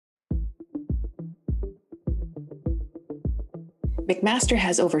McMaster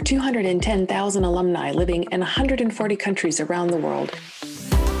has over 210,000 alumni living in 140 countries around the world.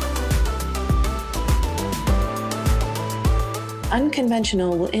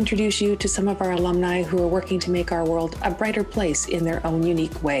 Unconventional will introduce you to some of our alumni who are working to make our world a brighter place in their own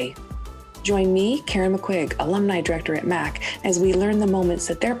unique way. Join me, Karen McQuigg, Alumni Director at MAC, as we learn the moments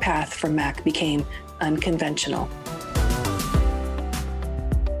that their path from MAC became unconventional.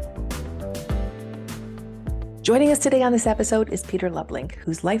 Joining us today on this episode is Peter Lublink,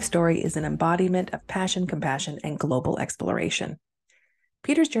 whose life story is an embodiment of passion, compassion, and global exploration.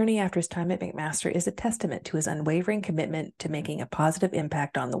 Peter's journey after his time at McMaster is a testament to his unwavering commitment to making a positive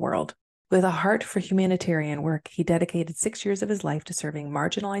impact on the world. With a heart for humanitarian work, he dedicated 6 years of his life to serving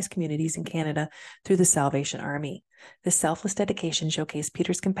marginalized communities in Canada through the Salvation Army. This selfless dedication showcased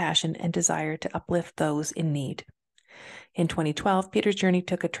Peter's compassion and desire to uplift those in need. In 2012, Peter's journey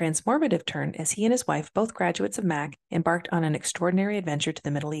took a transformative turn as he and his wife, both graduates of MAC, embarked on an extraordinary adventure to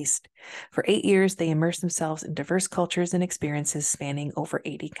the Middle East. For 8 years, they immersed themselves in diverse cultures and experiences spanning over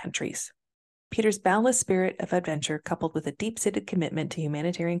 80 countries. Peter's boundless spirit of adventure, coupled with a deep-seated commitment to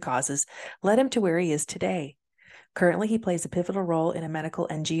humanitarian causes, led him to where he is today. Currently, he plays a pivotal role in a medical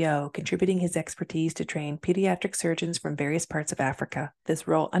NGO, contributing his expertise to train pediatric surgeons from various parts of Africa. This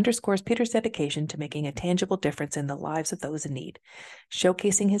role underscores Peter's dedication to making a tangible difference in the lives of those in need,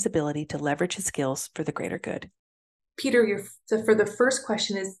 showcasing his ability to leverage his skills for the greater good. Peter, for the first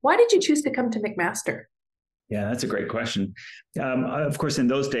question is, why did you choose to come to McMaster? Yeah, that's a great question. Of course, in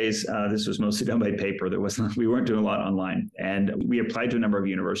those days, this was mostly done by paper. We weren't doing a lot online, and we applied to a number of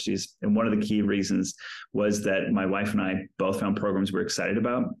universities. And one of the key reasons was that my wife and I both found programs we were excited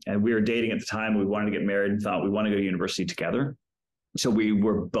about, and we were dating at the time. We wanted to get married and thought we want to go to university together. So we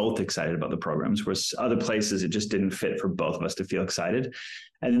were both excited about the programs, whereas other places, it just didn't fit for both of us to feel excited.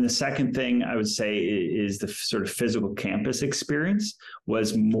 And then the second thing I would say is the sort of physical campus experience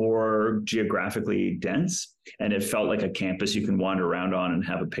was more geographically dense, and it felt like a campus you can wander around on and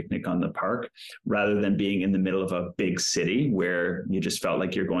have a picnic on the park, rather than being in the middle of a big city where you just felt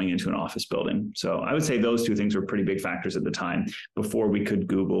like you're going into an office building. So I would say those two things were pretty big factors at the time before we could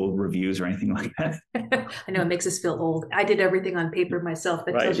Google reviews or anything like that. I know it makes us feel old. I did everything on paper myself.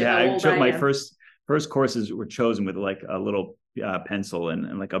 That right. tells you Yeah, how old I am. My first courses were chosen with like a little pencil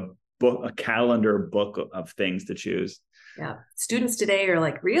and like a calendar book of things to choose. Yeah. Students today are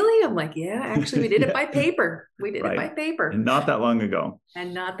like, really? I'm like, yeah, actually we did it by paper. We did it by paper. And not that long ago.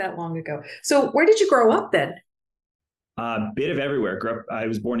 So where did you grow up then? A bit of everywhere. I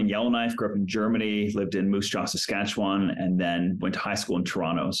was born in Yellowknife, grew up in Germany, lived in Moose Jaw, Saskatchewan, and then went to high school in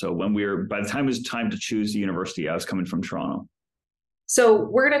Toronto. So by the time it was time to choose the university, I was coming from Toronto. So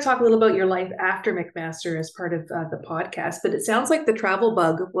we're going to talk a little about your life after McMaster as part of the podcast, but it sounds like the travel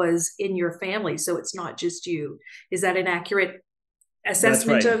bug was in your family. So it's not just you. Is that an accurate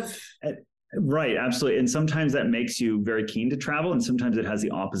assessment of? Right, absolutely. And sometimes that makes you very keen to travel, and sometimes it has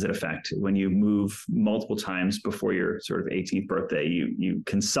the opposite effect. When you move multiple times before your sort of 18th birthday, you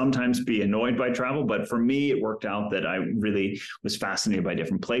can sometimes be annoyed by travel. But for me, it worked out that I really was fascinated by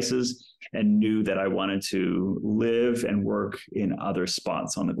different places and knew that I wanted to live and work in other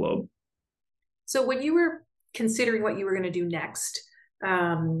spots on the globe. So when you were considering what you were going to do next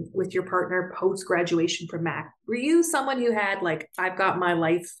with your partner post-graduation from MAC, were you someone who had like, I've got my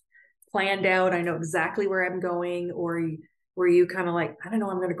life planned out, I know exactly where I'm going, or were you kind of like, I don't know,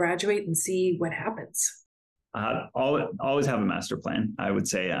 I'm going to graduate and see what happens? Always have a master plan. I would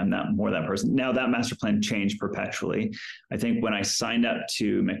say I'm not more that person. Now that master plan changed perpetually. I think when I signed up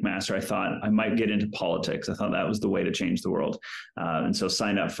to McMaster, I thought I might get into politics. I thought that was the way to change the world. And so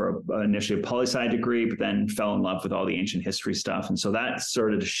signed up for initially a poli-sci degree, but then fell in love with all the ancient history stuff. And so that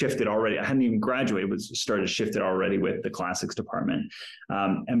started to shift it already. I hadn't even graduated, but started to shift it already with the classics department.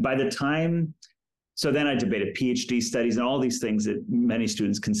 And by the time, so then I debated PhD studies and all these things that many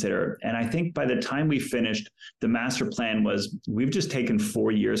students consider. And I think by the time we finished, the master plan was, we've just taken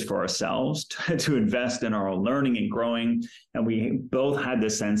 4 years for ourselves to invest in our own learning and growing. And we both had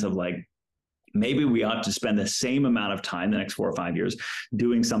this sense of like, maybe we ought to spend the same amount of time the next 4 or 5 years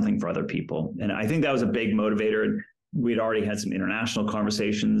doing something for other people. And I think that was a big motivator. We'd already had some international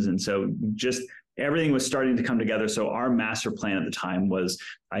conversations. And so just everything was starting to come together. So our master plan at the time was,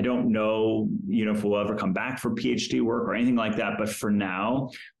 I don't know, if we'll ever come back for PhD work or anything like that. But for now,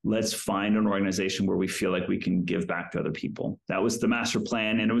 let's find an organization where we feel like we can give back to other people. That was the master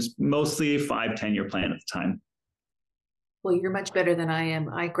plan. And it was mostly a 5-10-year plan at the time. Well, you're much better than I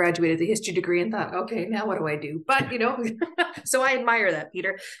am. I graduated the history degree and thought, okay, now what do I do? But, so I admire that,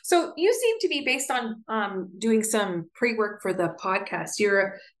 Peter. So you seem to be, based on doing some pre-work for the podcast,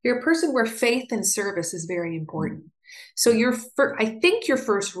 you're a person where faith and service is very important. So I think your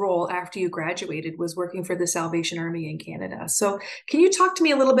first role after you graduated was working for the Salvation Army in Canada. So can you talk to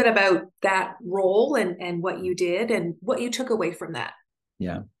me a little bit about that role and what you did and what you took away from that?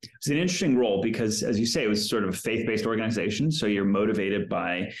 Yeah, it's an interesting role because, as you say, it was sort of a faith-based organization. So you're motivated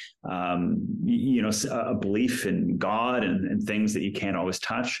by, a belief in God and things that you can't always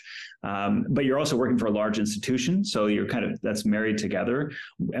touch. But you're also working for a large institution, so you're that's married together.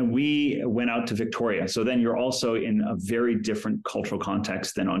 And we went out to Victoria, so then you're also in a very different cultural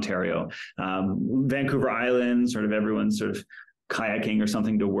context than Ontario. Vancouver Island, sort of everyone's sort of kayaking or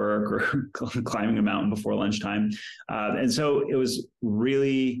something to work or climbing a mountain before lunchtime. And so it was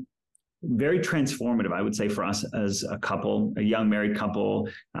really very transformative, I would say, for us as a couple, a young married couple.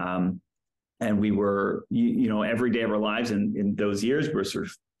 And we were, every day of our lives in those years, we're sort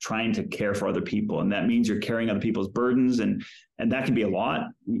of trying to care for other people. And that means you're carrying other people's burdens. And that can be a lot.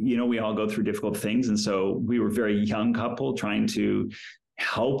 We all go through difficult things. And so we were a very young couple trying to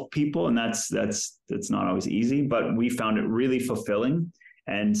help people, and that's not always easy, but we found it really fulfilling,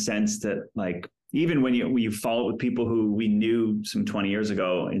 and sensed that, like, even when you follow with people who we knew some 20 years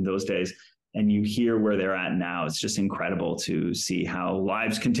ago in those days, and you hear where they're at now, it's just incredible to see how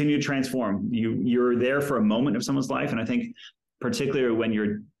lives continue to transform. You're there for a moment of someone's life, and I think particularly when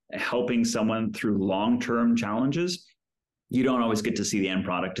you're helping someone through long-term challenges, you don't always get to see the end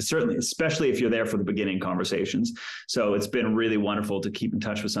product, certainly, especially if you're there for the beginning conversations. So it's been really wonderful to keep in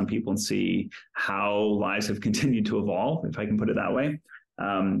touch with some people and see how lives have continued to evolve, if I can put it that way.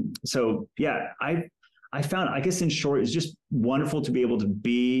 I found, I guess in short, it's just wonderful to be able to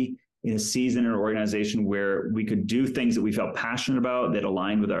be in a season or organization where we could do things that we felt passionate about, that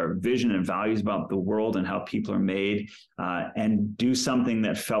aligned with our vision and values about the world and how people are made, and do something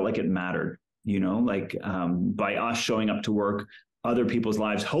that felt like it mattered. By us showing up to work, other people's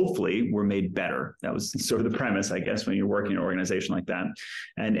lives hopefully were made better. That was sort of the premise, I guess, when you're working in an organization like that.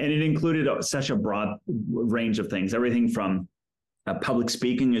 And it included such a broad range of things, everything from public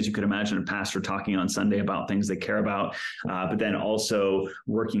speaking, as you could imagine, a pastor talking on Sunday about things they care about, but then also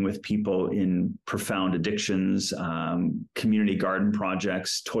working with people in profound addictions, community garden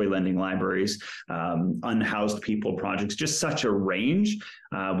projects, toy lending libraries, unhoused people projects, just such a range,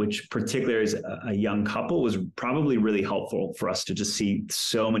 which particularly as a young couple was probably really helpful for us to just see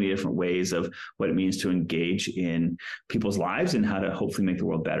so many different ways of what it means to engage in people's lives and how to hopefully make the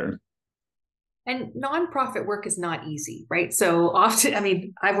world better. And nonprofit work is not easy, right? So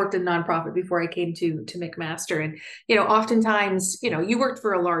often, I've worked in nonprofit before I came to McMaster, and oftentimes, you worked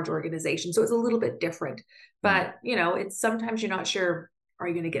for a large organization, so it's a little bit different. But it's sometimes you're not sure: are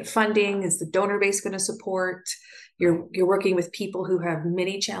you going to get funding? Is the donor base going to support? You're working with people who have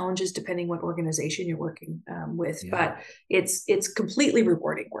many challenges, depending what organization you're working with. Yeah. But it's completely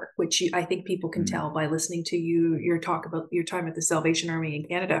rewarding work, which I think people can tell by listening to your talk about your time at the Salvation Army in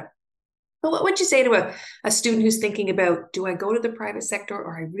Canada. But what would you say to a student who's thinking about, do I go to the private sector,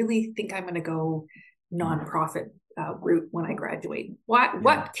 or I really think I'm going to go nonprofit route when I graduate?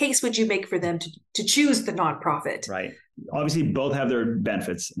 What case would you make for them to choose the nonprofit? Right. Obviously, both have their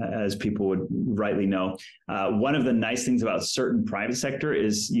benefits, as people would rightly know. One of the nice things about certain private sector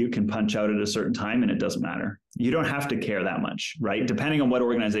is you can punch out at a certain time and it doesn't matter. You don't have to care that much, right? Depending on what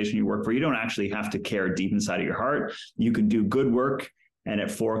organization you work for, you don't actually have to care deep inside of your heart. You can do good work, and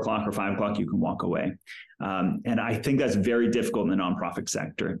at 4 o'clock or 5 o'clock, you can walk away. And I think that's very difficult in the nonprofit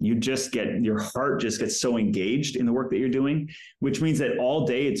sector. Your heart just gets so engaged in the work that you're doing, which means that all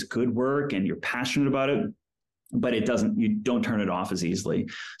day it's good work and you're passionate about it, but you don't turn it off as easily.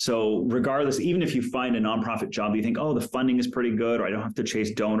 So regardless, even if you find a nonprofit job, you think, oh, the funding is pretty good, or I don't have to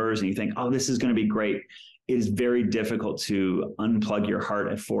chase donors, and you think, oh, this is going to be great. It is very difficult to unplug your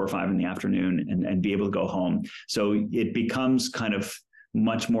heart at 4 or 5 in the afternoon and be able to go home. So it becomes kind of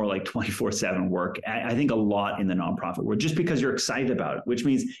much more like 24/7 work. I think a lot in the nonprofit world, just because you're excited about it, which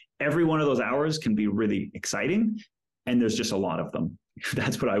means every one of those hours can be really exciting. And there's just a lot of them.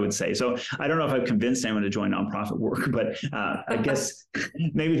 That's what I would say. So I don't know if I've convinced anyone to join nonprofit work, but I guess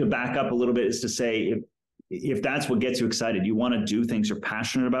maybe to back up a little bit is to say, if that's what gets you excited, you want to do things you're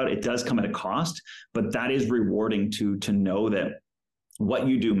passionate about, it does come at a cost, but that is rewarding to know that what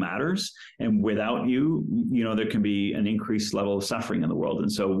you do matters. And without you, there can be an increased level of suffering in the world.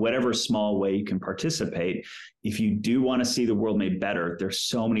 And so whatever small way you can participate, if you do want to see the world made better, there's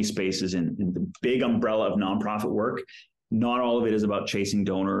so many spaces in the big umbrella of nonprofit work. Not all of it is about chasing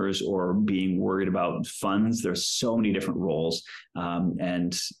donors or being worried about funds. There's so many different roles.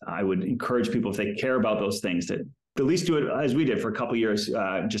 And I would encourage people, if they care about those things, that at least do it as we did for a couple of years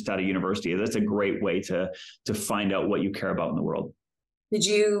just out of university. That's a great way to find out what you care about in the world. Did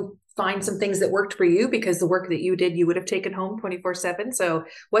you find some things that worked for you? Because the work that you did, you would have taken home 24/7. So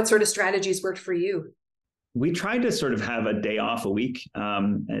what sort of strategies worked for you? We tried to sort of have a day off a week.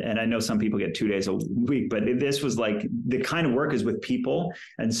 And I know some people get 2 days a week, but this was like the kind of work is with people.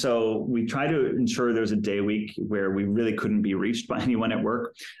 And so we try to ensure there's a day a week where we really couldn't be reached by anyone at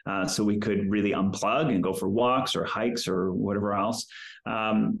work. So we could really unplug and go for walks or hikes or whatever else.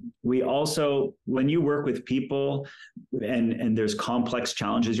 We also, when you work with people and there's complex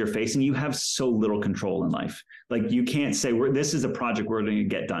challenges you're facing, you have so little control in life. Like you can't say, this is a project we're going to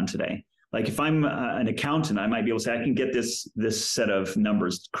get done today. Like if I'm an accountant, I might be able to say, I can get this set of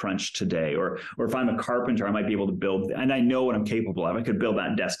numbers crunched today. Or if I'm a carpenter, I might be able to build, and I know what I'm capable of. I could build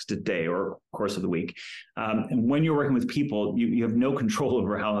that desk today or course of the week. And when you're working with people, you have no control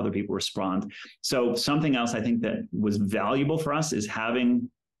over how other people respond. So something else I think that was valuable for us is having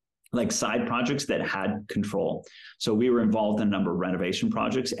like side projects that had control. So we were involved in a number of renovation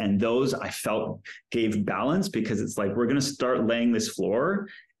projects, and those I felt gave balance, because it's like, we're going to start laying this floor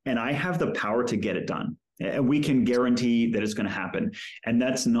and I have the power to get it done. And we can guarantee that it's going to happen. And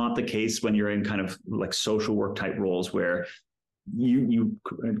that's not the case when you're in kind of like social work type roles where you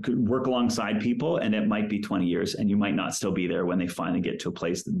could work alongside people and it might be 20 years and you might not still be there when they finally get to a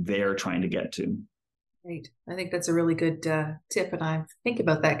place that they're trying to get to. Right. I think that's a really good tip. And I think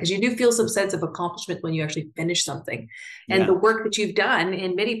about that because you do feel some sense of accomplishment when you actually finish something. And the work that you've done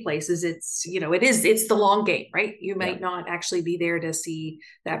in many places, it's the long game, right? You might not actually be there to see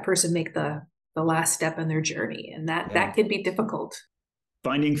that person make the last step in their journey. And that can be difficult.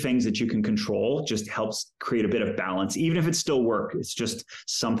 Finding things that you can control just helps create a bit of balance, even if it's still work. It's just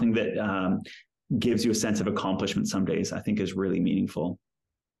something that gives you a sense of accomplishment some days, I think is really meaningful.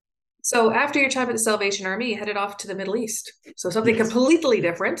 So after your time at the Salvation Army, you headed off to the Middle East. So something completely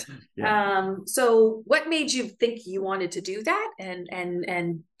different. So what made you think you wanted to do that?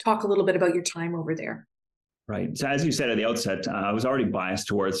 And talk a little bit about your time over there. Right. So as you said at the outset, I was already biased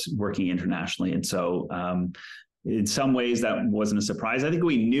towards working internationally. And so in some ways that wasn't a surprise. I think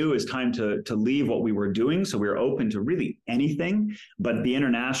we knew it was time to leave what we were doing. So we were open to really anything, but the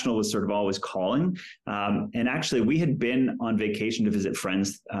international was sort of always calling. And actually we had been on vacation to visit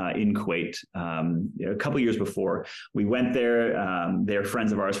friends in Kuwait a couple of years before. We went there. They're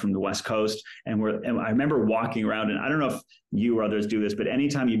friends of ours from the West Coast. And I remember walking around, and I don't know if you or others do this, but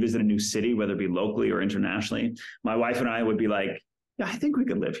anytime you visit a new city, whether it be locally or internationally, my wife and I would be like, yeah, I think we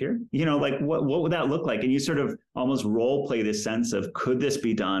could live here. Like what would that look like? And you sort of almost role play this sense of, could this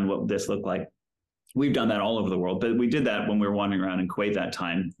be done? What would this look like? We've done that all over the world, but we did that when we were wandering around in Kuwait that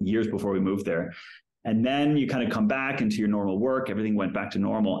time, years before we moved there. And then you kind of come back into your normal work, everything went back to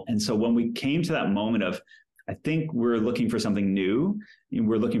normal. And so when we came to that moment of, I think we're looking for something new,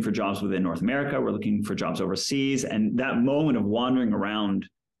 we're looking for jobs within North America, we're looking for jobs overseas. And that moment of wandering around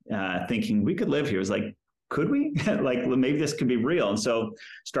thinking we could live here is like, could we? Like, maybe this could be real. And so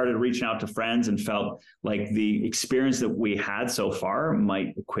started reaching out to friends and felt like the experience that we had so far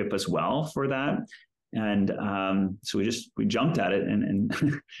might equip us well for that. And so we jumped at it,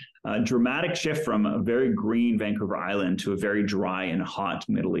 and a dramatic shift from a very green Vancouver Island to a very dry and hot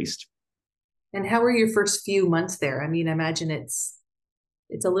Middle East. And how were your first few months there? I mean, I imagine it's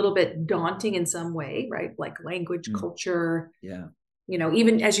a little bit daunting in some way, right? Like language, culture. Yeah.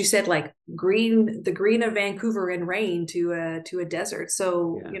 Even as you said, like the green of Vancouver and rain to a desert.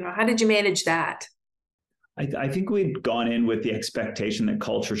 So, how did you manage that? I think we'd gone in with the expectation that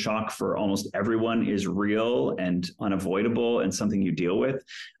culture shock for almost everyone is real and unavoidable and something you deal with,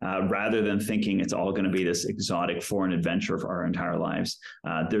 rather than thinking it's all going to be this exotic foreign adventure for our entire lives.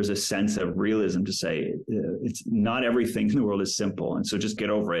 There's a sense of realism to say it's not everything in the world is simple. And so just get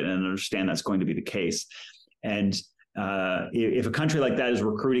over it and understand that's going to be the case. And if a country like that is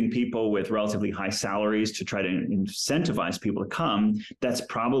recruiting people with relatively high salaries to try to incentivize people to come, that's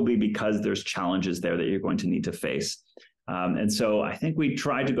probably because there's challenges there that you're going to need to face. And so I think we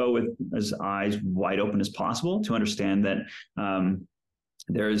tried to go with as eyes wide open as possible to understand that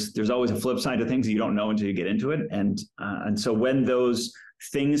there's always a flip side to things that you don't know until you get into it. And so when those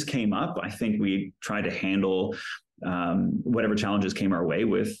things came up, I think we tried to handle whatever challenges came our way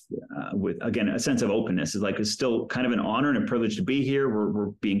with again, a sense of openness. Is like, it's still kind of an honor and a privilege to be here. We're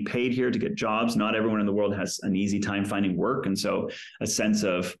being paid here to get jobs. Not everyone in the world has an easy time finding work. And so a sense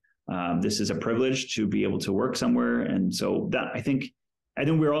of this is a privilege to be able to work somewhere. And so that I think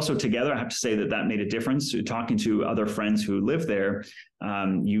we're also together. I have to say that made a difference. Talking to other friends who live there,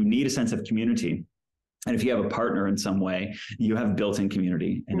 you need a sense of community. And if you have a partner in some way, you have built-in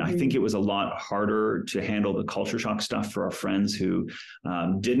community. And I think it was a lot harder to handle the culture shock stuff for our friends who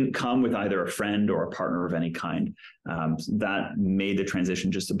didn't come with either a friend or a partner of any kind. That made the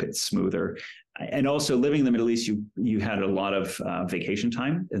transition just a bit smoother. And also living in the Middle East, you had a lot of vacation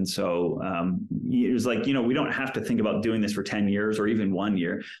time. And so it was like, we don't have to think about doing this for 10 years or even 1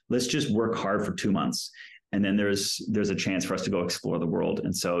 year. Let's just work hard for 2 months. And then there's a chance for us to go explore the world.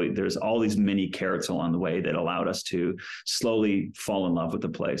 And so there's all these mini carrots along the way that allowed us to slowly fall in love with the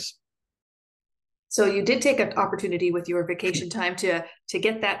place. So you did take an opportunity with your vacation time to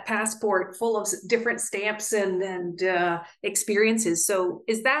get that passport full of different stamps and experiences. So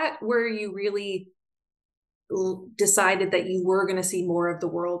is that where you really decided that you were going to see more of the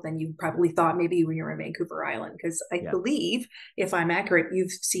world than you probably thought maybe when you were in Vancouver Island? Because I believe, if I'm accurate,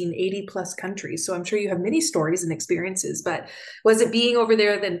 you've seen 80 plus countries. So I'm sure you have many stories and experiences, but was it being over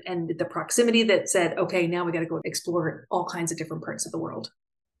there then and the proximity that said, okay, now we got to go explore all kinds of different parts of the world?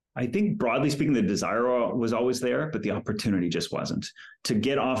 I think broadly speaking, the desire was always there, but the opportunity just wasn't. To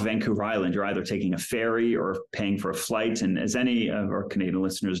get off Vancouver Island, you're either taking a ferry or paying for a flight. And as any of our Canadian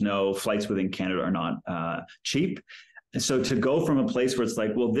listeners know, flights within Canada are not cheap. And so to go from a place where it's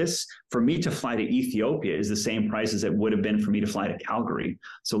like, well, this, for me to fly to Ethiopia is the same price as it would have been for me to fly to Calgary.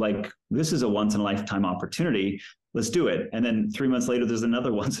 So like, this is a once in a lifetime opportunity. Let's do it. And then 3 months later, there's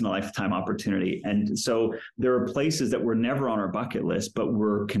another once in a lifetime opportunity. And so there are places that were never on our bucket list, but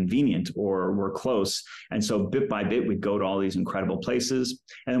were convenient or were close. And so bit by bit, we'd go to all these incredible places,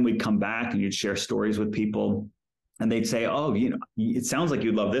 and then we'd come back and you'd share stories with people. And they'd say, oh, it sounds like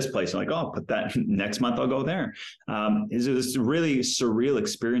you'd love this place. You're like, oh, put that next month, I'll go there. It's this really surreal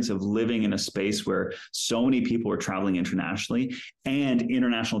experience of living in a space where so many people were traveling internationally, and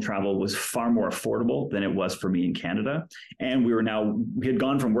international travel was far more affordable than it was for me in Canada. And we had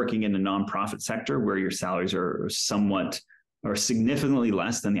gone from working in the nonprofit sector where your salaries are somewhat or significantly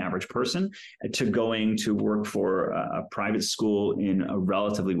less than the average person, to going to work for a private school in a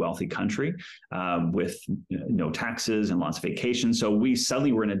relatively wealthy country with no taxes and lots of vacation. So we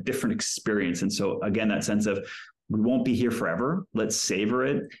suddenly were in a different experience. And so again, that sense of we won't be here forever, let's savor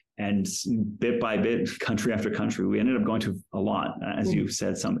it. And bit by bit, country after country, we ended up going to a lot, as you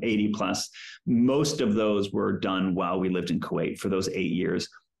said, some 80 plus. Most of those were done while we lived in Kuwait for those 8 years.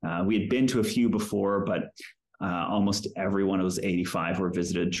 We had been to a few before, but almost every one of those 85 were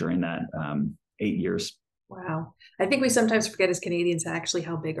visited during that 8 years. Wow. I think we sometimes forget as Canadians actually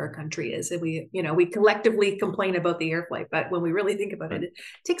how big our country is. And we collectively complain about the air flight, but when we really think about it, it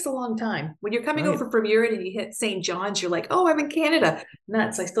takes a long time. When you're coming over from Europe and you hit St. John's, you're like, oh, I'm in Canada.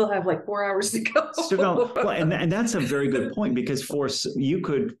 Nuts. I still have like 4 hours to go. Well, and that's a very good point, because you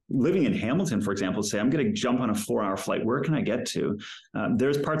could, living in Hamilton, for example, say, I'm going to jump on a 4-hour flight. Where can I get to?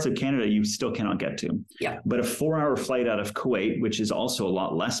 There's parts of Canada you still cannot get to. Yeah. But a 4-hour flight out of Kuwait, which is also a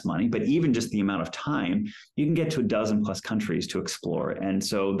lot less money, but even just the amount of time, you can get to a dozen plus countries to explore. And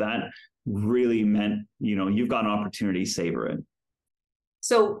so that really meant, you've got an opportunity, savor it.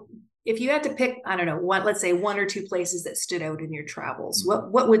 So if you had to pick, I don't know, let's say 1 or 2 places that stood out in your travels,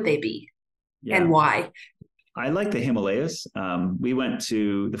 what would they be and why? I like the Himalayas. We went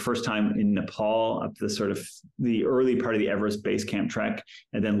to the first time in Nepal, up to the early part of the Everest Base Camp trek,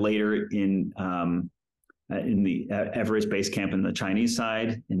 and then later in the Everest Base Camp in the Chinese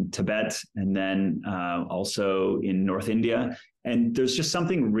side, in Tibet, and then also in North India. And there's just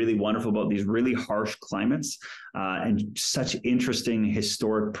something really wonderful about these really harsh climates and such interesting,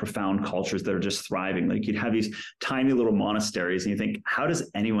 historic, profound cultures that are just thriving. Like you'd have these tiny little monasteries and you think, how does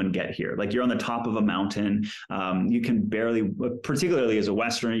anyone get here? Like you're on the top of a mountain. You can barely, particularly as a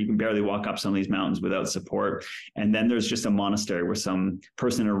Westerner, you can barely walk up some of these mountains without support. And then there's just a monastery where some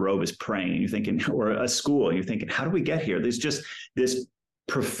person in a robe is praying. And you're thinking, or a school, you're thinking, how do we get here? There's just this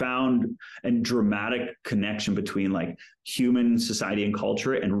profound and dramatic connection between like human society and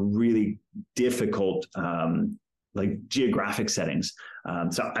culture and really difficult like geographic settings.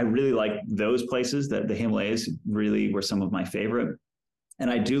 So I really like those places. That the Himalayas really were some of my favorite. And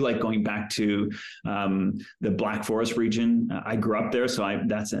I do like going back to the Black Forest region. I grew up there, so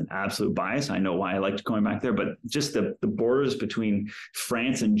that's an absolute bias. I know why I liked going back there, but just the borders between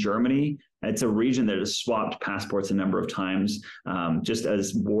France and Germany, it's a region that has swapped passports a number of times, just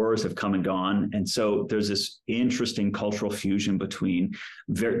as wars have come and gone. And so there's this interesting cultural fusion between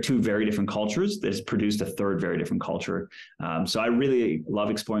two very different cultures that has produced a third very different culture. So I really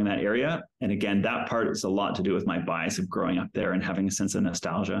love exploring that area. And again, that part is a lot to do with my bias of growing up there and having a sense of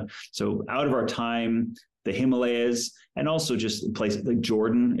nostalgia. So out of our time the Himalayas, and also just places like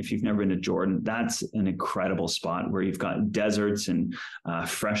Jordan. If you've never been to Jordan, that's an incredible spot where you've got deserts and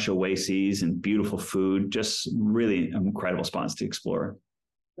fresh oases and beautiful food, just really incredible spots to explore.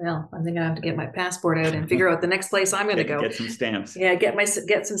 Well, I think I have to get my passport out and figure out the next place I'm going to go. Get some stamps. Yeah,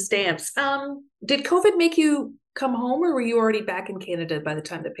 get some stamps. Did COVID make you come home, or were you already back in Canada by the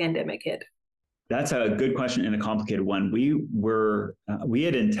time the pandemic hit? That's a good question and a complicated one. We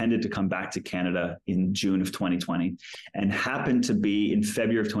had intended to come back to Canada in June of 2020 and happened to be in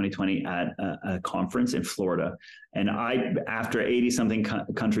February of 2020 at a conference in Florida. And after 80 something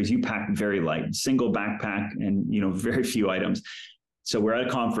countries, you pack very light, single backpack and, very few items. So we're at a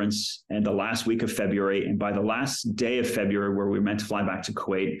conference and the last week of February, and by the last day of February, where we were meant to fly back to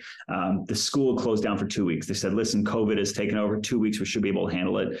Kuwait, the school closed down for 2 weeks. They said, listen, COVID has taken over 2 weeks. We should be able to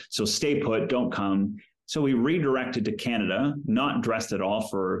handle it. So stay put, don't come. So we redirected to Canada, not dressed at all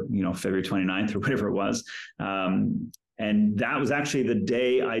for, February 29th or whatever it was. And that was actually the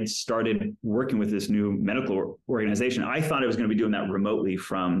day I'd started working with this new medical organization. I thought I was going to be doing that remotely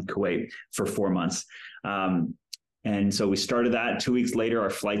from Kuwait for 4 months. And so we started that. 2 weeks later,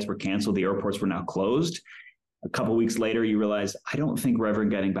 our flights were canceled. The airports were now closed. A couple of weeks later, you realize, I don't think we're ever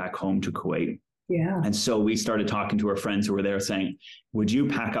getting back home to Kuwait. Yeah. And so we started talking to our friends who were there saying, would you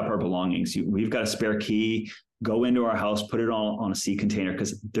pack up our belongings? We've got a spare key, go into our house, put it all on a sea container,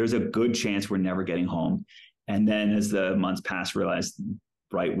 because there's a good chance we're never getting home. And then as the months passed, realized,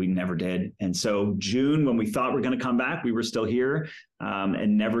 right, we never did. And so June, when we thought we were going to come back, we were still here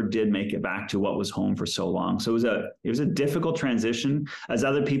and never did make it back to what was home for so long. So it was a difficult transition, as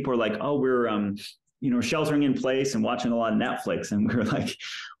other people are like, oh, we're sheltering in place and watching a lot of Netflix. And we were like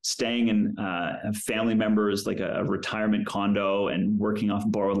staying in family members, like a retirement condo, and working off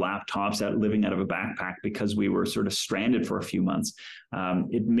borrowed laptops, living out of a backpack, because we were sort of stranded for a few months.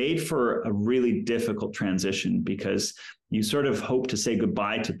 It made for a really difficult transition, because you sort of hope to say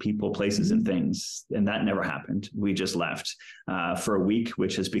goodbye to people, places, and things. And that never happened. We just left for a week,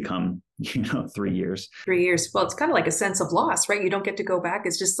 which has become, 3 years. 3 years. Well, it's kind of like a sense of loss, right? You don't get to go back.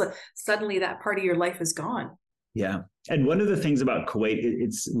 It's just suddenly that part of your life is gone. Yeah. And one of the things about Kuwait,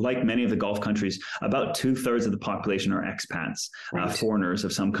 it's like many of the Gulf countries, about 2/3 of the population are expats, right. Foreigners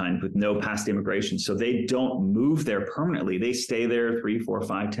of some kind with no past immigration. So they don't move there permanently. They stay there 3, 4,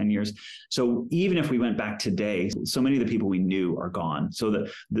 5, 10 years. So even if we went back today, so many of the people we knew are gone. So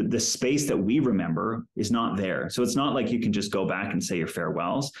the space that we remember is not there. So it's not like you can just go back and say your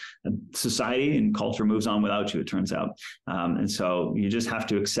farewells. Society and culture moves on without you, it turns out. And so you just have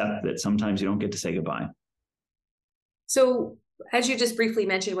to accept that sometimes you don't get to say goodbye. So as you just briefly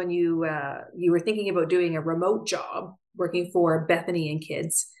mentioned, when you were thinking about doing a remote job, working for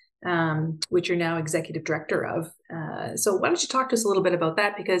BethanyKids, which you're now executive director of. So why don't you talk to us a little bit about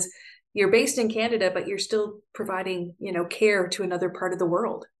that? Because you're based in Canada, but you're still providing, care to another part of the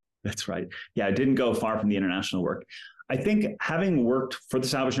world. That's right. Yeah, I didn't go far from the international work. I think having worked for the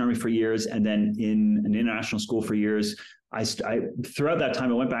Salvation Army for years and then in an international school for years, I throughout that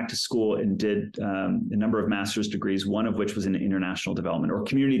time, I went back to school and did a number of master's degrees, one of which was in international development or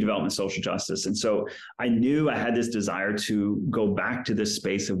community development, social justice. And so I knew I had this desire to go back to this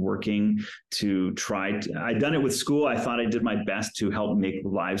space of working to I'd done it with school. I thought I did my best to help make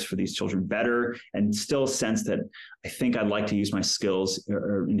lives for these children better, and still sense that I think I'd like to use my skills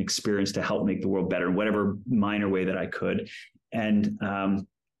or an experience to help make the world better in whatever minor way that I could. And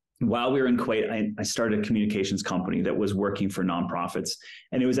while we were in Kuwait, I started a communications company that was working for nonprofits.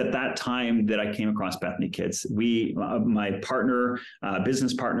 And it was at that time that I came across BethanyKids. My partner,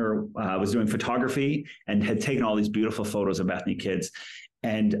 business partner, was doing photography and had taken all these beautiful photos of BethanyKids.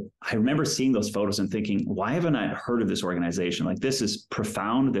 And I remember seeing those photos and thinking, why haven't I heard of this organization? Like, this is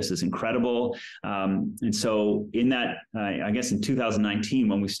profound. This is incredible. And so in that, I guess in 2019,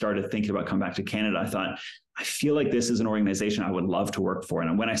 when we started thinking about coming back to Canada, I thought, I feel like this is an organization I would love to work for.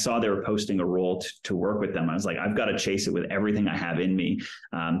 And when I saw they were posting a role to work with them, I was like, I've got to chase it with everything I have in me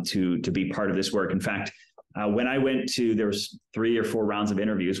to be part of this work. In fact, when I went to, there was 3 or 4 rounds of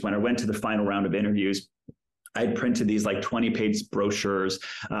interviews. When I went to the final round of interviews, I printed these like 20-page brochures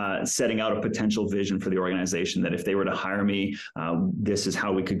setting out a potential vision for the organization, that if they were to hire me, this is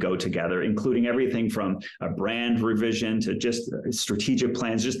how we could go together, including everything from a brand revision to just strategic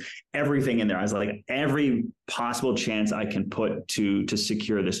plans, just everything in there. I was like, every possible chance I can put to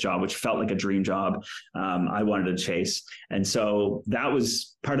secure this job, which felt like a dream job, I wanted to chase. And so that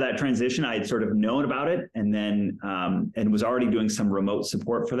was part of that transition. I had sort of known about it and then and was already doing some remote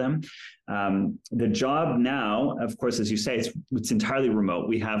support for them. The job now, of course, as you say, it's entirely remote.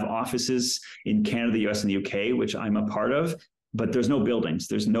 We have offices in Canada, the US, and the UK, which I'm a part of. but there's no buildings.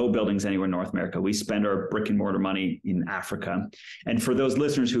 There's no buildings anywhere in North America. We spend our brick and mortar money in Africa. And for those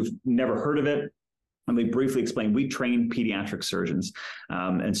listeners who've never heard of it, let me briefly explain. We train pediatric surgeons.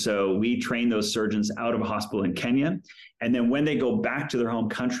 And so we train those surgeons out of a hospital in Kenya. And then when they go back to their home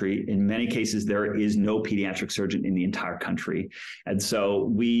country, in many cases, there is no pediatric surgeon in the entire country. And so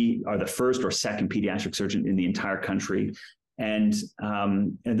we are the first or second pediatric surgeon in the entire country. And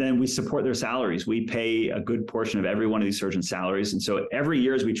then we support their salaries. We pay a good portion of every one of these surgeons' salaries. And so every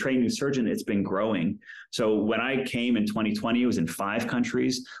year as we train new surgeon, it's been growing. So when I came in 2020, it was in 5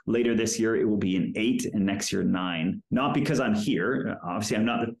 countries. Later this year, it will be in 8, and next year 9. Not because I'm here. Obviously, I'm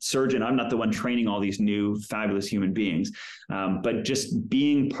not the surgeon. I'm not the one training all these new fabulous human beings. But just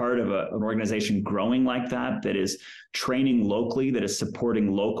being part of an organization growing like that, that is training locally, that is supporting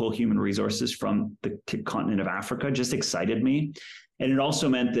local human resources from the continent of Africa, just excited me. And it also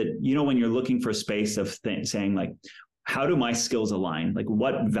meant that, when you're looking for a space of saying like, how do my skills align? Like,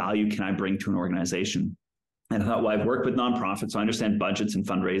 what value can I bring to an organization? And I thought, well, I've worked with nonprofits, so I understand budgets and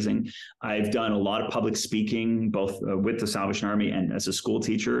fundraising. I've done a lot of public speaking, both with the Salvation Army and as a school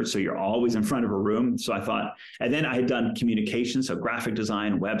teacher. So you're always in front of a room. So I thought, and then I had done communication, so graphic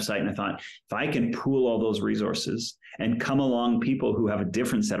design, website. And I thought, if I can pool all those resources and come along people who have a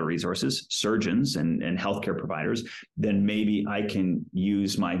different set of resources, surgeons and healthcare providers, then maybe I can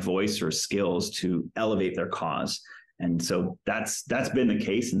use my voice or skills to elevate their cause. And so that's been the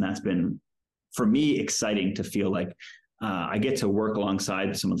case. And that's been, for me, exciting to feel like I get to work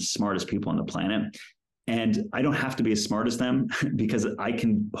alongside some of the smartest people on the planet. And I don't have to be as smart as them because I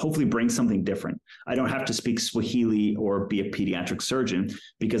can hopefully bring something different. I don't have to speak Swahili or be a pediatric surgeon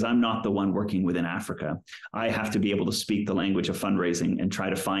because I'm not the one working within Africa. I have to be able to speak the language of fundraising and try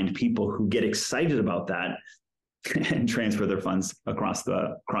to find people who get excited about that and transfer their funds across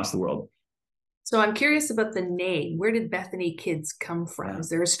the world. So I'm curious about the name. Where did Bethany Kids come from? Yeah. Is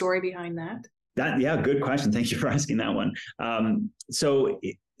there a story behind that? Good question. Thank you for asking that one.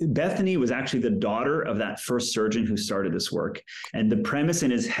 Bethany was actually the daughter of that first surgeon who started this work. And the premise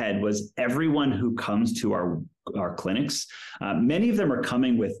in his head was everyone who comes to our clinics, many of them are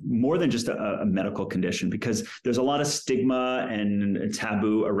coming with more than just a medical condition, because there's a lot of stigma and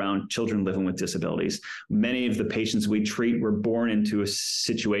taboo around children living with disabilities. Many of the patients we treat were born into a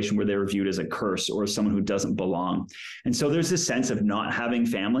situation where they were viewed as a curse or someone who doesn't belong. And so there's this sense of not having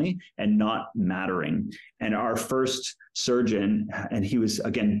family and not mattering. And our first surgeon, and he was,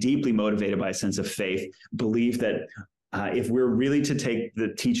 again, deeply motivated by a sense of faith, believed that if we're really to take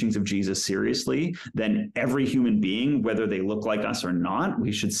the teachings of Jesus seriously, then every human being, whether they look like us or not,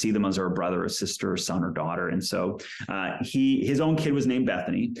 we should see them as our brother or sister or son or daughter. And so his own kid was named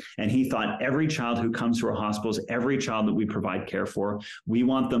Bethany, and he thought every child who comes to our hospitals, every child that we provide care for, we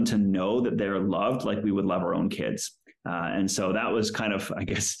want them to know that they're loved like we would love our own kids. And so that was kind of, I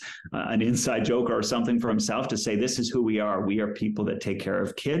guess, an inside joke or something for himself to say, this is who we are. We are people that take care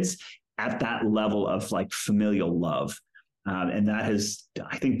of kids at that level of like familial love. And that has,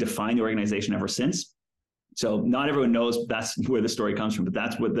 I think, defined the organization ever since. So not everyone knows that's where the story comes from, but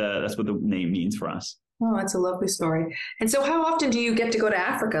that's what the name means for us. Oh, that's a lovely story. And so how often do you get to go to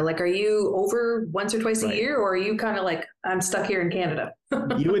Africa? Like, are you over once or twice a year, or are you kind of like, I'm stuck here in Canada?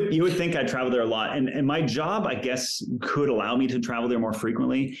 You would think I travel there a lot. And my job, I guess, could allow me to travel there more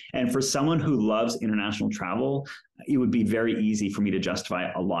frequently. And for someone who loves international travel, it would be very easy for me to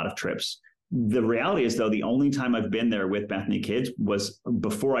justify a lot of trips. The reality is, though, the only time I've been there with Bethany Kids was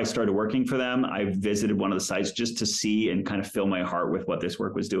before I started working for them. I visited one of the sites just to see and kind of fill my heart with what this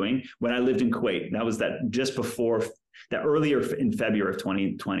work was doing when I lived in Kuwait. That was just before that, earlier in February of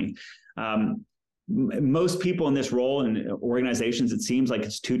 2020. Most people in this role in organizations, it seems like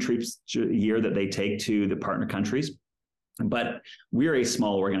it's 2 trips a year that they take to the partner countries. But we're a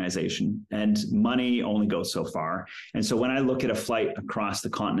small organization and money only goes so far. And so when I look at a flight across the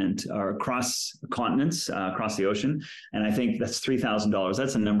continent or across continents, across the ocean, and I think that's $3,000,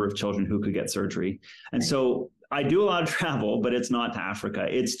 that's a number of children who could get surgery. And so I do a lot of travel, but it's not to Africa.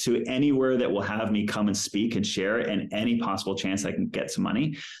 It's to anywhere that will have me come and speak and share, and any possible chance I can get some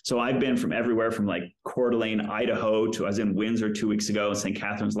money. So I've been from everywhere from like Coeur d'Alene, Idaho, to I was in Windsor 2 weeks ago, St.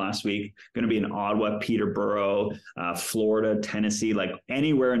 Catharines last week, going to be in Ottawa, Peterborough, Florida, Tennessee, like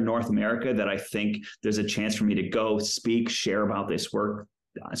anywhere in North America that I think there's a chance for me to go speak, share about this work.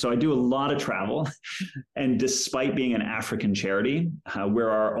 So I do a lot of travel, and despite being an African charity, where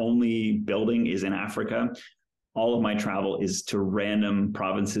our only building is in Africa, all of my travel is to random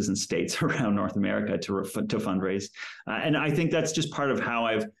provinces and states around North America to fundraise. And I think that's just part of how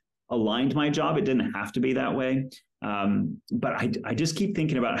I've aligned my job. It didn't have to be that way. But I just keep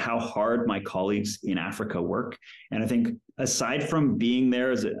thinking about how hard my colleagues in Africa work. And I think aside from being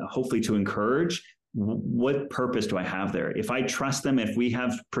there as hopefully to encourage, what purpose do I have there? If I trust them, if we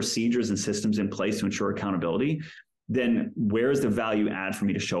have procedures and systems in place to ensure accountability, then where's the value add for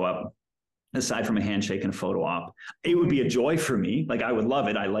me to show up aside from a handshake and a photo op? It would be a joy for me. Like, I would love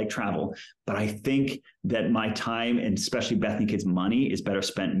it. I like travel, but I think that my time, and especially Bethany Kids money, is better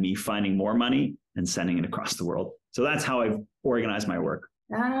spent me finding more money and sending it across the world. So that's how I've organized my work.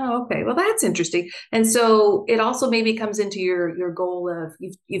 Oh, okay. Well, that's interesting. And so it also maybe comes into your goal of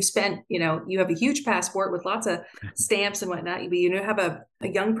you've spent, you have a huge passport with lots of stamps and whatnot. You have a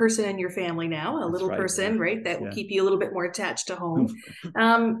young person in your family now, a little person, right? That will keep you a little bit more attached to home.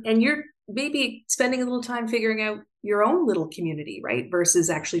 And you're maybe spending a little time figuring out your own little community, right? Versus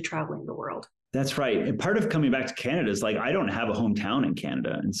actually traveling the world. That's right. And part of coming back to Canada is like, I don't have a hometown in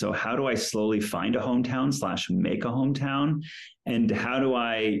Canada. And so how do I slowly find a hometown / make a hometown? And how do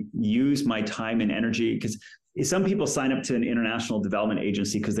I use my time and energy? Because some people sign up to an international development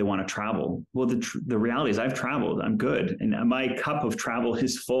agency because they want to travel. Well, the reality is I've traveled, I'm good. And my cup of travel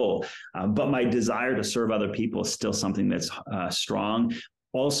is full, but my desire to serve other people is still something that's strong.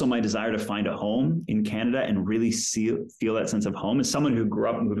 Also, my desire to find a home in Canada and really feel that sense of home. As someone who grew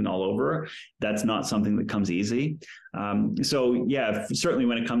up moving all over, that's not something that comes easy. So yeah, certainly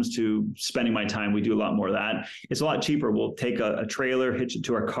when it comes to spending my time, we do a lot more of that. It's a lot cheaper. We'll take a trailer, hitch it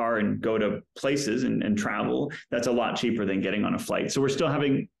to our car, and go to places and travel. That's a lot cheaper than getting on a flight. So we're still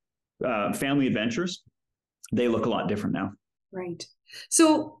having family adventures. They look a lot different now. Right.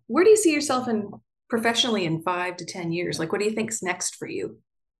 So where do you see yourself professionally in 5 to 10 years? Like, what do you think's next for you?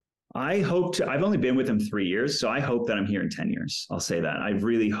 I've only been with him 3 years, so I hope that I'm here in 10 years. I'll say that. I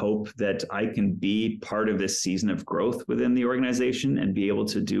really hope that I can be part of this season of growth within the organization and be able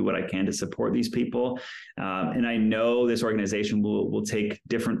to do what I can to support these people. And I know this organization will take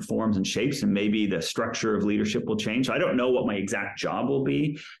different forms and shapes, and maybe the structure of leadership will change. So I don't know what my exact job will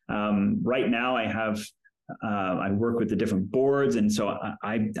be. Right now I work with the different boards. And so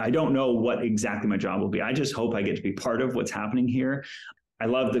I don't know what exactly my job will be. I just hope I get to be part of what's happening here. I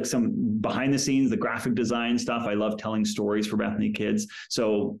love some behind the scenes, the graphic design stuff. I love telling stories for Bethany Kids.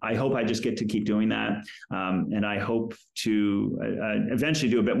 So I hope I just get to keep doing that. And I hope to eventually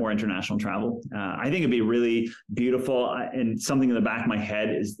do a bit more international travel. I think it'd be really beautiful. And something in the back of my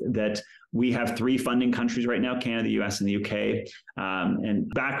head is that we have 3 funding countries right now: Canada, the US, and the UK. And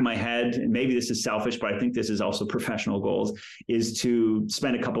back of my head, and maybe this is selfish, but I think this is also professional goals, is to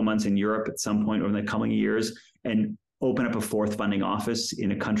spend a couple months in Europe at some point over the coming years and open up a 4th funding office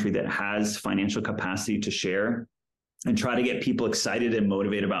in a country that has financial capacity to share, and try to get people excited and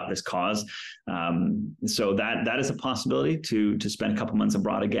motivated about this cause. So that is a possibility to spend a couple months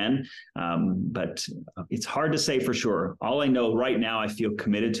abroad again. But it's hard to say for sure. All I know right now, I feel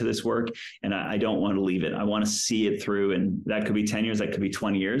committed to this work, and I don't want to leave it. I want to see it through, and that could be 10 years, that could be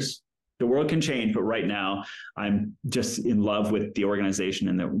 20 years. The world can change, but right now I'm just in love with the organization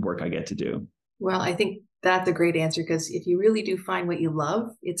and the work I get to do. Well, I think that's a great answer, because if you really do find what you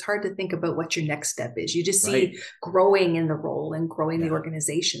love, it's hard to think about what your next step is. You just see growing in the role and growing the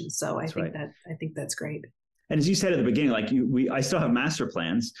organization. So I think that's great. And as you said at the beginning, like I still have master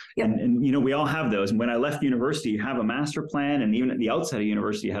plans, and we all have those. And when I left university, you have a master plan, and even at the outset of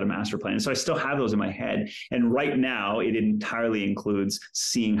university, you had a master plan. And so I still have those in my head. And right now, it entirely includes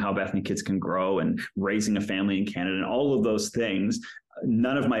seeing how Bethany Kids can grow and raising a family in Canada and all of those things.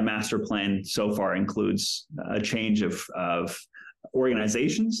 None of my master plan so far includes a change of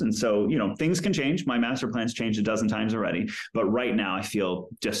organizations. And so, things can change. My master plan's changed a dozen times already, but right now I feel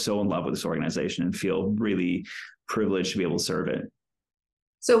just so in love with this organization and feel really privileged to be able to serve it.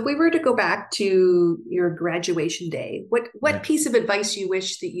 So if we were to go back to your graduation day, what piece of advice you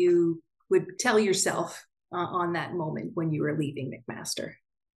wish that you would tell yourself on that moment when you were leaving McMaster?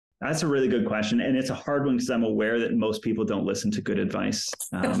 That's a really good question. And it's a hard one because I'm aware that most people don't listen to good advice.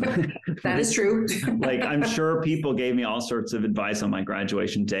 That is true. Like, I'm sure people gave me all sorts of advice on my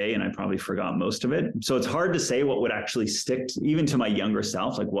graduation day, and I probably forgot most of it. So it's hard to say what would actually stick even to my younger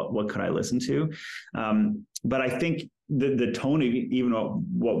self, like what could I listen to? But I think the tone of even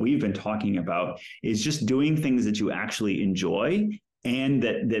what we've been talking about is just doing things that you actually enjoy and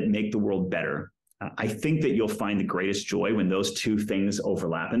that make the world better. I think that you'll find the greatest joy when those two things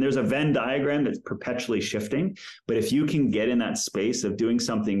overlap. And there's a Venn diagram that's perpetually shifting. But if you can get in that space of doing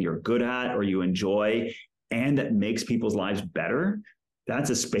something you're good at or you enjoy and that makes people's lives better, that's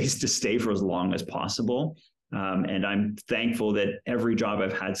a space to stay for as long as possible. And I'm thankful that every job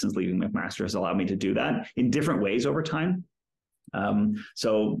I've had since leaving McMaster has allowed me to do that in different ways over time.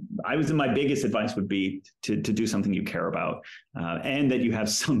 So my biggest advice would be to do something you care about, and that you have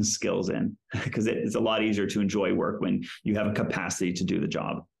some skills in, because it's a lot easier to enjoy work when you have a capacity to do the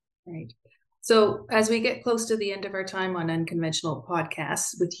job. Right. So as we get close to the end of our time on Unconventional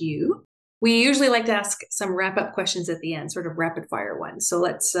Podcasts with you, we usually like to ask some wrap-up questions at the end, sort of rapid-fire ones. So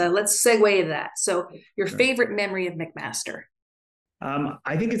let's segue to that. So your favorite memory of McMaster?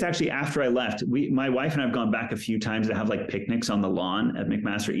 I think it's actually after I left. My wife and I have gone back a few times to have like picnics on the lawn at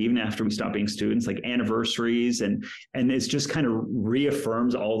McMaster, even after we stopped being students, like anniversaries, and it's just kind of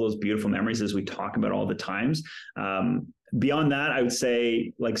reaffirms all those beautiful memories as we talk about all the times. Beyond that, I would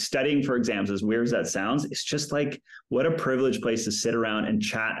say, like, studying for exams, as weird as that sounds, it's just like, what a privileged place to sit around and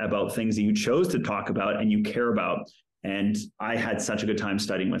chat about things that you chose to talk about and you care about. And I had such a good time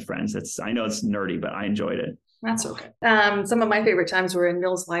studying with friends. I know it's nerdy, but I enjoyed it. That's okay. Some of my favorite times were in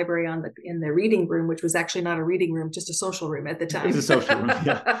Mill's library in the reading room, which was actually not a reading room, just a social room at the time. It was a social room.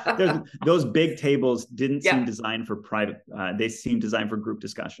 Yeah. Those big tables didn't seem designed for private. They seemed designed for group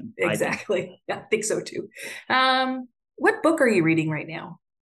discussion. Exactly. I think so too. What book are you reading right now?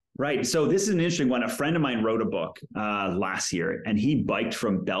 Right. So this is an interesting one. A friend of mine wrote a book last year, and he biked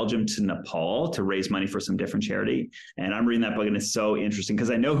from Belgium to Nepal to raise money for some different charity. And I'm reading that book, and it's so interesting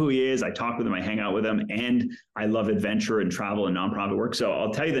because I know who he is. I talk with him, I hang out with him, and I love adventure and travel and nonprofit work. So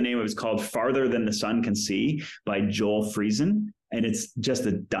I'll tell you the name of it. It's called Farther Than the Sun Can See by Joel Friesen. And it's just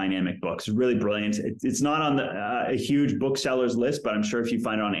a dynamic book. It's really brilliant. It's not on a huge booksellers list, but I'm sure if you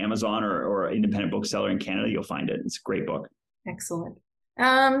find it on Amazon or independent bookseller in Canada, you'll find it. It's a great book. Excellent.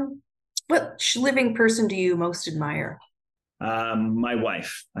 What living person do you most admire? My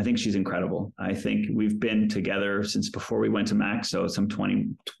wife. I think she's incredible. I think we've been together since before we went to Mac, so some 20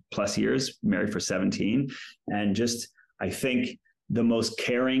 plus years, married for 17. And just, I think, the most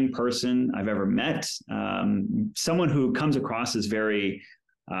caring person I've ever met, someone who comes across as very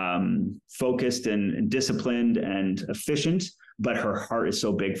focused and disciplined and efficient, but her heart is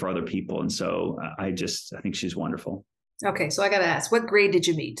so big for other people. And so I think she's wonderful. Okay, so I got to ask, what grade did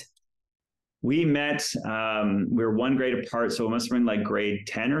you meet? We met, we were one grade apart, so it must have been like grade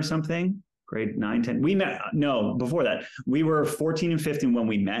 10 or something. Grade 9, 10. We met, no, before that. We were 14 and 15 when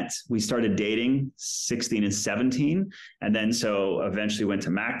we met. We started dating 16 and 17. And then so eventually went to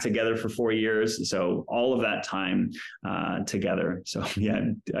Mac together for 4 years. So all of that time together. So yeah,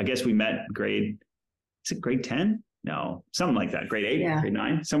 I guess we met grade 10? No, something like that. Grade 8, grade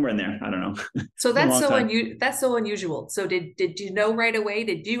 9, somewhere in there. I don't know. So that's so unusual. So did you know right away?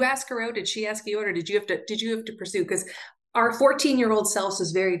 Did you ask her out? Did she ask you out, or did you have to pursue? Because our 14-year-old selves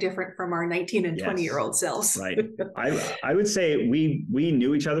is very different from our 19 and 20-year-old selves. Right. I would say we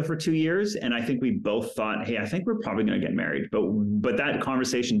knew each other for 2 years, and I think we both thought, hey, I think we're probably going to get married. But that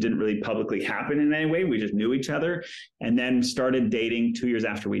conversation didn't really publicly happen in any way. We just knew each other, and then started dating 2 years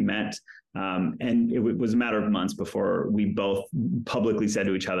after we met. And it was a matter of months before we both publicly said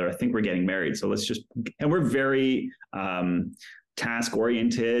to each other, I think we're getting married. So and we're very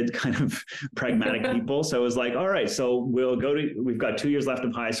task-oriented, kind of pragmatic people. So it was like, all right, so we've got 2 years left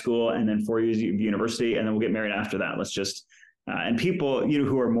of high school and then 4 years of university, and then we'll get married after that. Let's just, and people,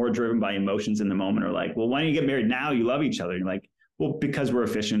 who are more driven by emotions in the moment are like, well, why don't you get married now? You love each other. And you're like, well, because we're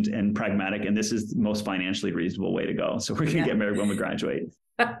efficient and pragmatic, and this is the most financially reasonable way to go. So we're going to get married when we graduate.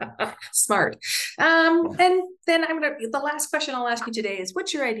 Smart. And then the last question I'll ask you today is,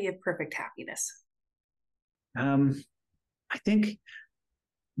 what's your idea of perfect happiness? I think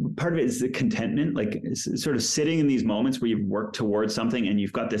part of it is the contentment, like sort of sitting in these moments where you've worked towards something and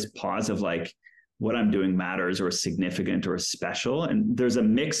you've got this pause of like, what I'm doing matters or is significant or is special. And there's a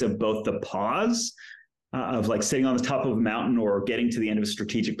mix of both the pause of like sitting on the top of a mountain or getting to the end of a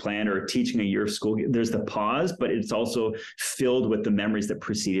strategic plan or teaching a year of school. There's the pause, but it's also filled with the memories that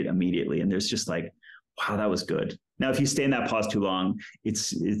precede it immediately. And there's just like, wow, that was good. Now, if you stay in that pause too long,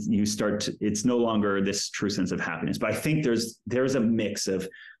 it's no longer this true sense of happiness. But I think there's a mix of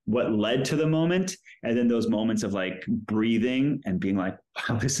what led to the moment, and then those moments of like breathing and being like,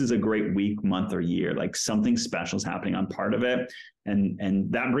 wow, this is a great week, month, or year. Like something special is happening on part of it.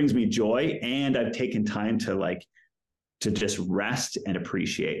 And that brings me joy. And I've taken time to just rest and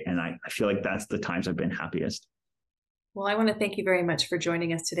appreciate. And I feel like that's the times I've been happiest. Well, I want to thank you very much for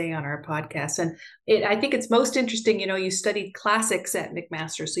joining us today on our podcast. And I think it's most interesting, you studied classics at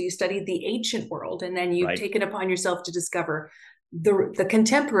McMaster. So you studied the ancient world, and then you've taken upon yourself to discover the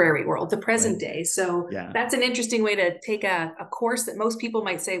contemporary world, the present day. So that's an interesting way to take a course that most people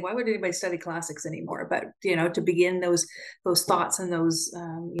might say, why would anybody study classics anymore? But, to begin those thoughts and those,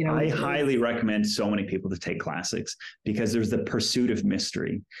 I highly recommend so many people to take classics because there's the pursuit of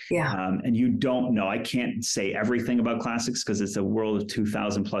mystery. And you don't know, I can't say everything about classics because it's a world of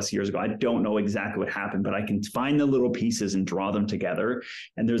 2000 plus years ago. I don't know exactly what happened, but I can find the little pieces and draw them together.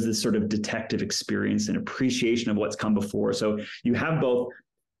 And there's this sort of detective experience and appreciation of what's come before. So you have both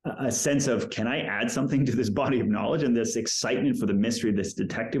a sense of, can I add something to this body of knowledge and this excitement for the mystery of this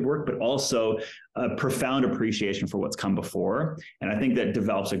detective work, but also a profound appreciation for what's come before. And I think that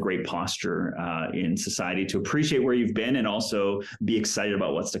develops a great posture in society to appreciate where you've been and also be excited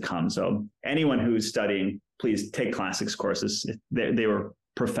about what's to come. So anyone who's studying, please take classics courses. They were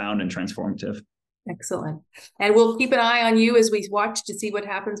profound and transformative. Excellent. And we'll keep an eye on you as we watch to see what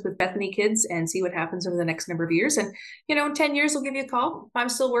happens with Bethany Kids and see what happens over the next number of years. And, in 10 years, we'll give you a call. If I'm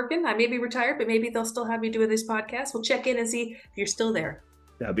still working, I may be retired, but maybe they'll still have you doing this podcast. We'll check in and see if you're still there.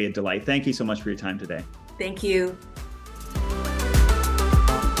 That'd be a delight. Thank you so much for your time today. Thank you.